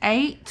 7,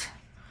 8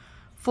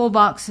 full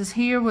boxes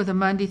here with a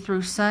Monday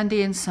through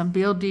Sunday and some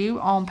bill due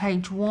on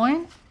page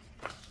 1.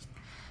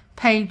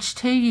 Page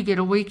 2, you get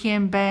a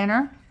weekend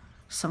banner,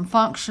 some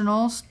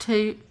functionals,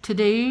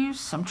 to-dos,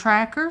 some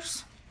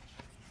trackers.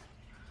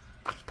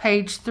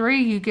 Page 3,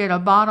 you get a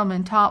bottom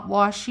and top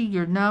washi,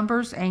 your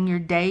numbers and your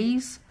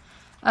days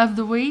of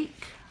the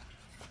week.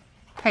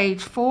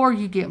 Page 4,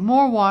 you get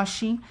more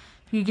washi.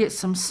 You get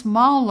some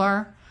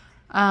smaller,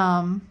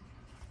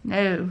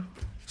 no,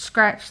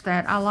 scratch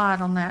that, I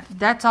lied on that.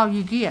 That's all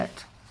you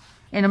get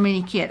in a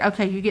mini kit.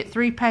 Okay, you get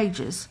 3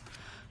 pages.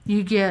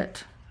 You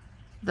get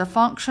the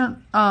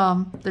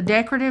the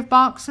decorative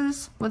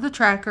boxes with a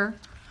tracker,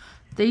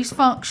 these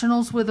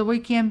functionals with a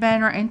weekend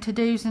banner and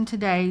to-dos and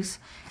todays,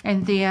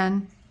 and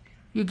then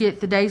you get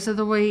the days of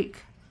the week,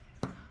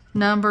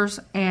 numbers,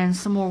 and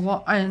some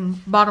more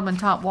and bottom and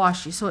top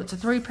washi. So it's a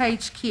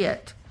 3-page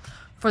kit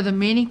for the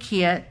mini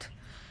kit,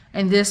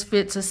 and this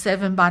fits a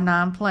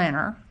 7x9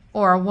 planner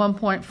or a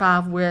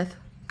 1.5 width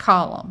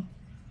column.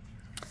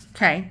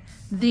 Okay,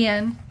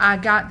 then I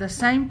got the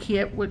same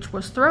kit, which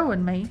was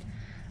throwing me.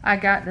 I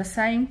got the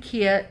same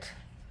kit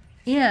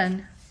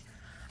in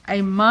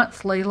a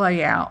monthly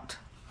layout,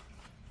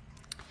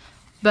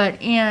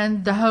 but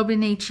in the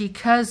Hobonichi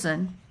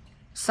Cousin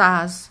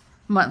size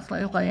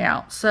monthly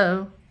layout.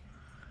 So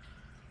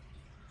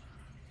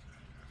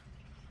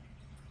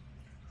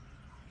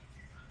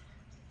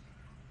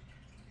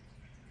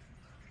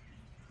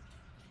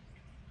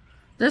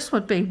this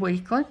would be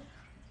weekly,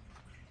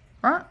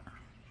 right?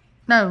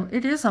 No,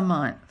 it is a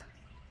month.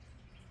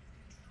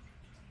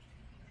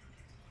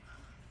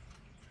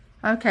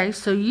 Okay,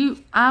 so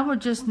I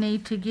would just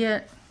need to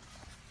get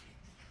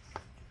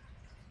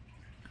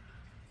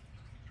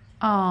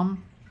a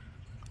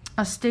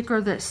sticker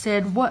that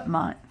said what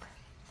month.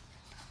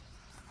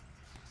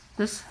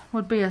 This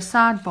would be a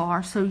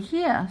sidebar. So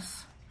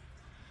yes,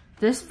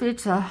 this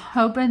fits a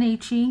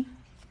Hobonichi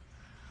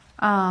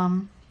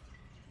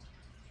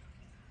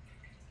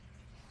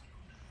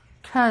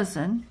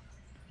Cousin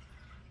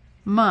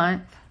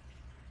month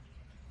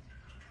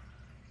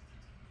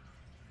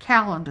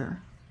calendar.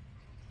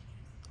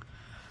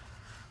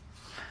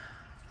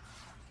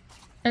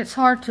 It's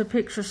hard to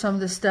picture some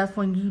of this stuff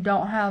when you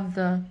don't have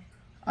the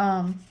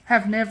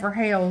have never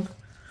held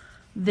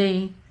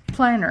the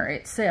planner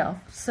itself.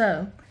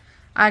 So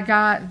I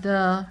got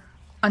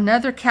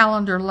another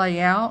calendar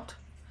layout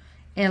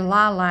in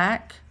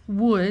lilac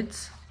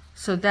woods.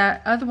 So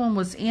that other one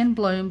was in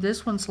bloom.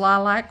 This one's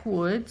lilac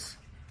woods.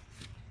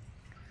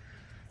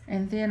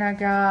 And then I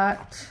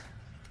got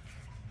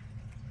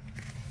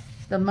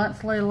the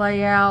monthly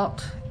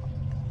layout,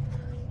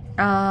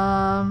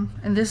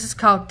 and this is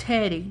called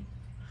Teddy.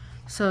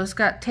 So it's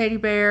got teddy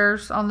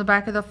bears on the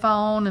back of the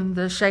phone, and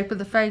the shape of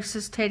the face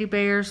is teddy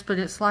bears, but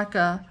it's like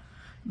a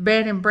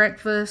bed and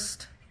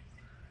breakfast.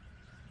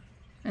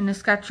 And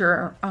it's got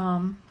your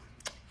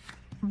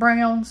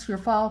browns, your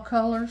fall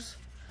colors.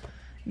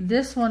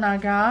 This one I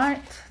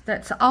got,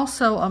 that's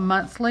also a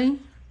monthly,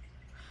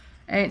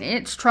 and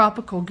it's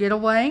Tropical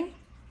Getaway.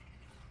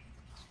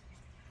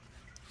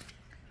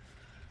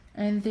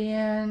 And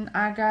then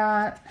I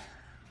got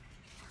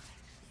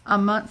a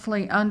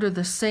monthly Under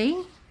the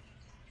Sea.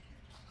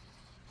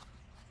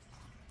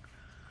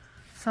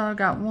 So I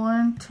got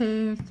 1,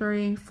 2,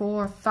 3,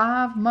 4,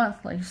 5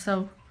 monthly.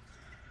 So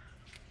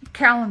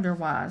calendar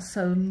wise.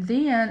 So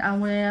then I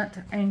went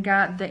and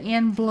got the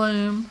In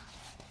Bloom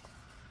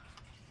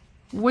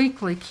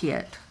weekly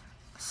kit.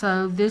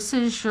 So this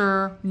is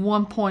your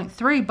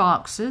 1.3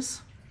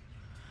 boxes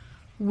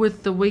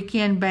with the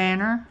weekend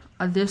banner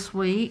of this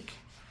week,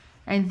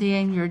 and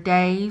then your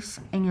days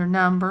and your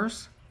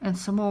numbers and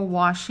some more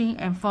washi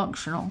and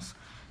functionals.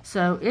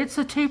 So it's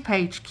a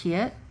 2-page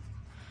kit.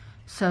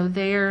 So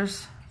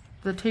there's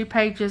the 2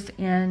 pages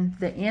in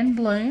the In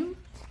Bloom,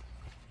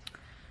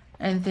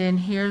 and then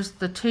here's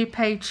the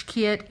 2-page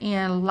kit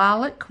in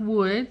Lilac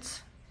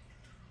Woods.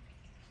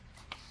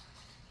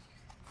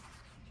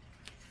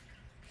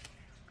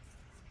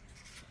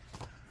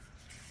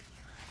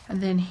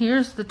 And then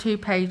here's the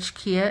 2-page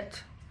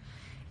kit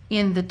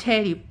in the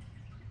Teddy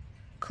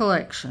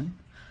collection.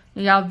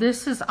 Y'all,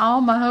 this is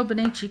all my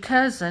Hobonichi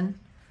Cousin.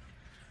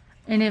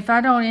 And if I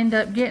don't end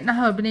up getting a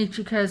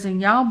Hobonichi Cousin,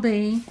 y'all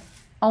be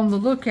on the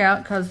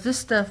lookout, because this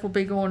stuff will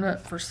be going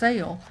up for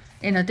sale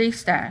in a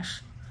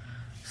D-stash.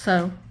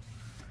 So,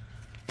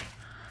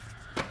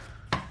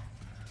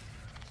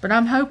 but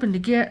I'm hoping to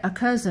get a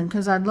cousin,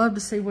 because I'd love to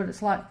see what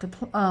it's like to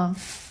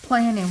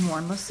plan in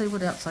one. Let's see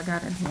what else I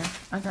got in here.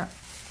 I got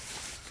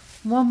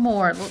one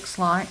more, it looks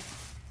like.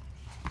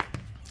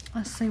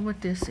 Let's see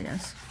what this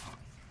is.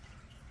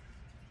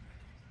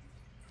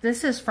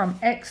 This is from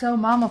XO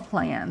Mama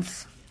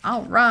Plans.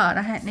 All right,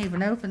 I hadn't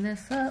even opened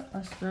this up.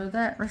 Let's throw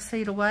that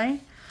receipt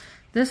away.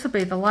 This will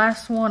be the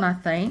last one, I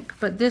think.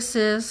 But this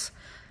is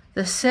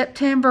the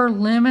September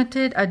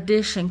limited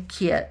edition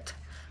kit,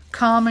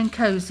 Calm and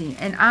Cozy.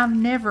 And I've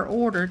never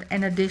ordered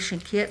an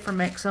edition kit from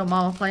XO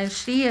Mama Plans.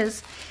 She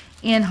is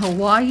in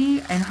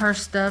Hawaii, and her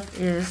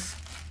stuff is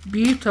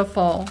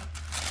beautiful.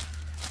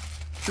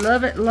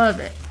 Love it, love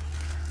it.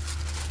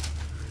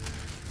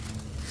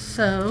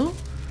 So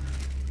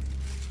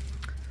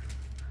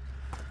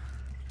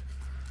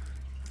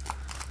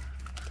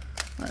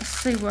let's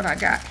see what I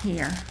got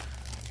here.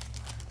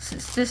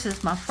 Since this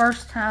is my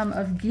first time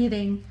of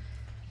getting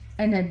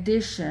an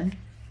edition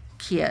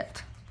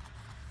kit.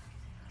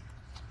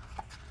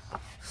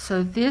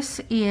 So this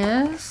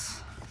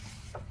is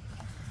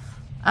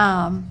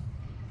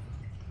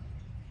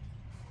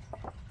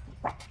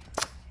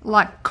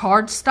like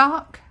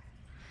cardstock,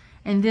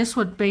 and this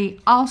would be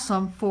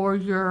awesome for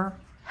your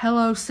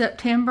Hello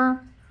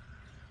September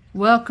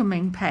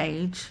welcoming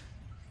page.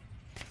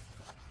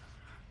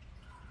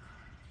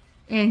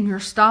 in your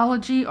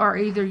STALOGY, or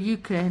either you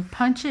could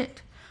punch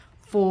it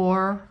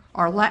for,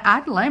 or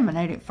I'd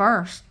laminate it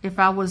first if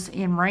I was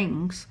in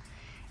rings,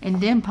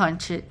 and then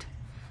punch it.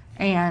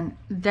 And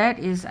that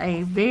is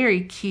a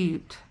very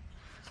cute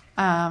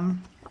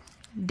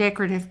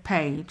decorative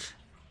page.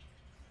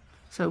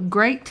 So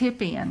great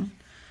tip in.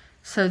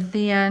 So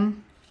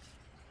then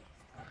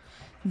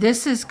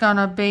this is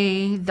gonna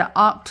be the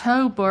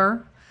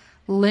October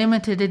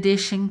limited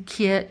edition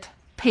kit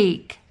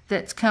Peak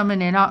that's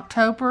coming in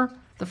October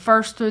the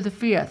 1st through the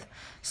 5th.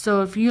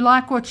 So if you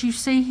like what you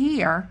see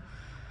here,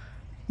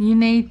 you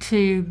need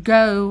to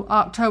go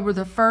October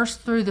the 1st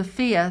through the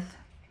 5th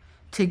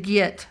to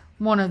get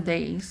one of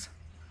these.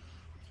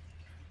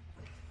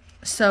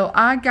 So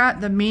I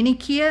got the mini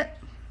kit.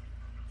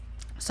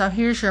 So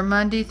here's your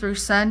Monday through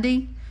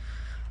Sunday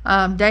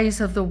days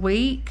of the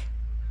week.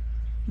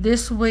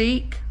 This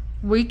week,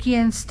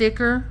 weekend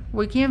sticker,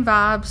 weekend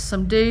vibes,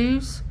 some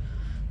do's,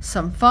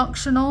 some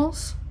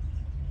functionals.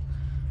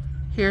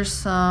 Here's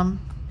some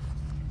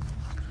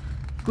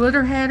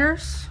glitter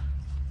headers.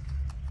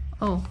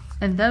 Oh,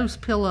 and those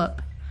peel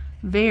up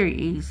very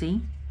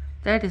easy.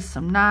 That is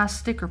some nice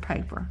sticker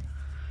paper.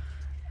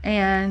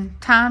 And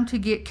time to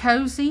get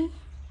cozy.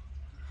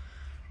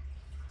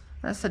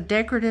 That's a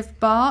decorative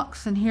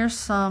box, and here's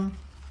some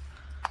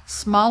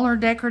smaller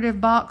decorative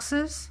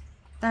boxes.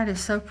 That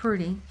is so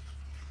pretty.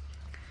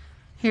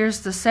 Here's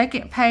the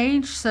second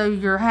page, so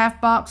your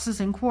half boxes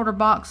and quarter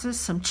boxes,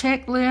 some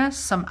checklists,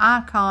 some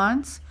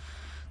icons.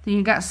 Then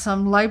you got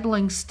some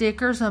labeling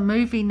stickers, a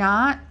movie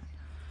night.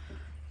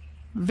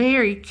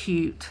 Very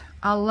cute.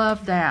 I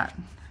love that.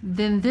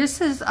 Then this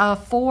is a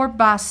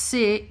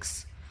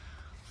 4x6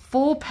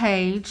 full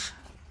page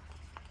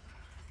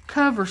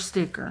cover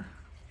sticker.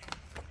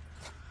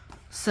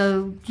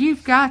 So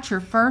you've got your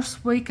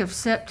first week of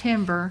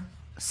September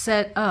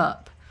set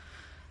up.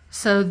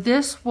 So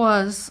this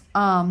was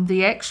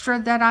the extra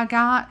that I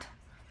got.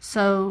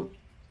 So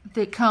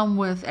they come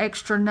with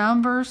extra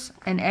numbers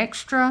and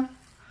extra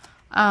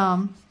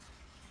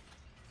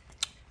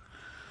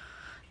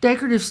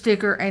decorative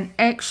sticker and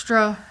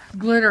extra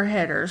glitter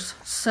headers.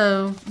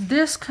 So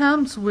this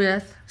comes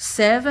with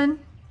 7,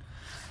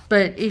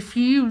 but if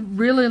you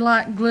really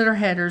like glitter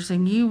headers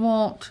and you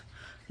want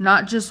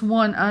not just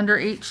one under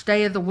each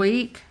day of the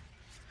week,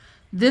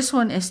 this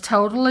one is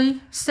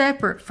totally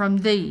separate from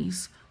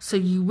these. So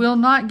you will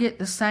not get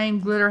the same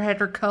glitter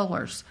header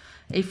colors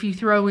if you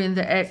throw in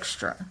the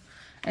extra.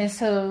 And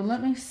so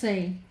let me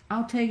see.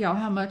 I'll tell y'all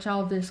how much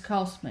all this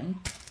cost me.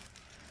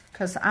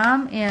 Because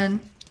I'm in.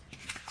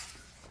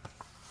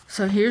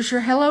 So here's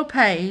your hello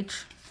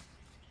page.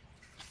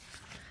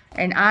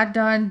 And I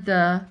done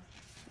the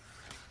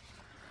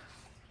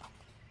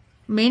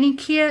mini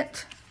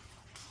kit.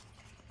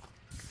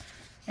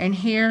 And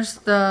here's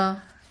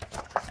the,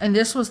 and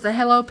this was the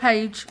hello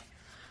page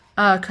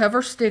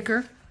cover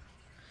sticker.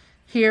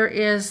 Here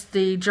is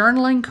the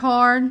journaling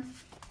card,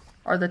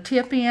 or the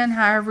tip in,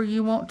 however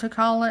you want to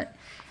call it.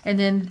 And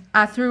then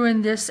I threw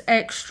in this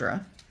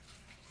extra.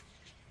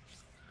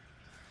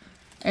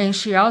 And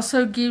she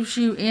also gives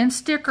you in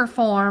sticker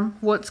form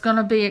what's going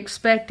to be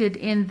expected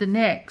in the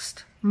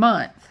next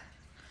month.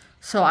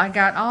 So I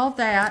got all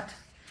that.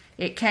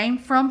 It came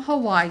from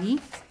Hawaii.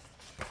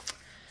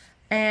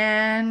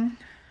 And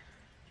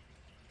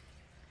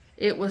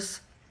it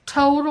was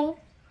total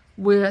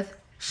with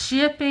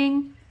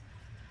shipping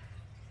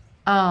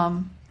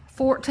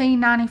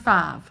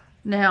 $14.95.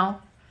 Now,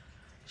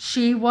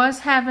 she was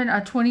having a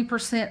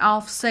 20%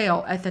 off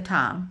sale at the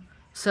time.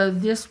 So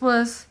this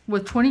was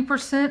with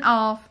 20%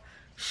 off,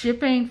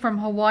 shipping from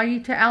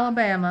Hawaii to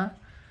Alabama,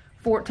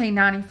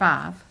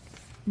 $14.95.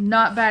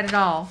 Not bad at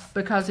all,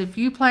 because if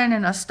you plan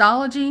an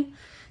STALOGY,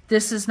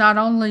 this is not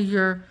only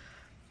your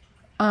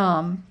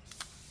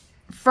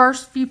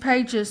first few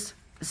pages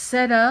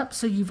set up,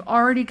 so you've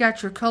already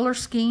got your color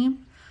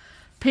scheme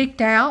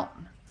picked out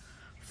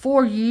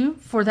for you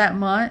for that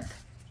month.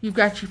 You've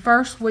got your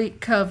first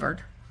week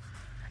covered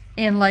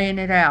in laying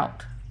it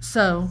out.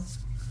 So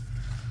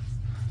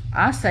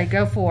I say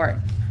go for it,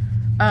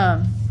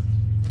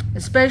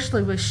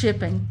 especially with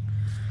shipping.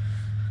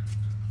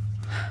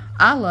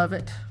 I love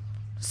it.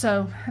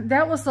 So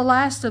that was the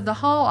last of the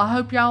haul. I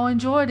hope y'all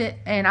enjoyed it,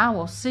 and I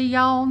will see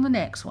y'all on the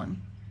next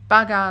one.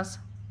 Bye, guys.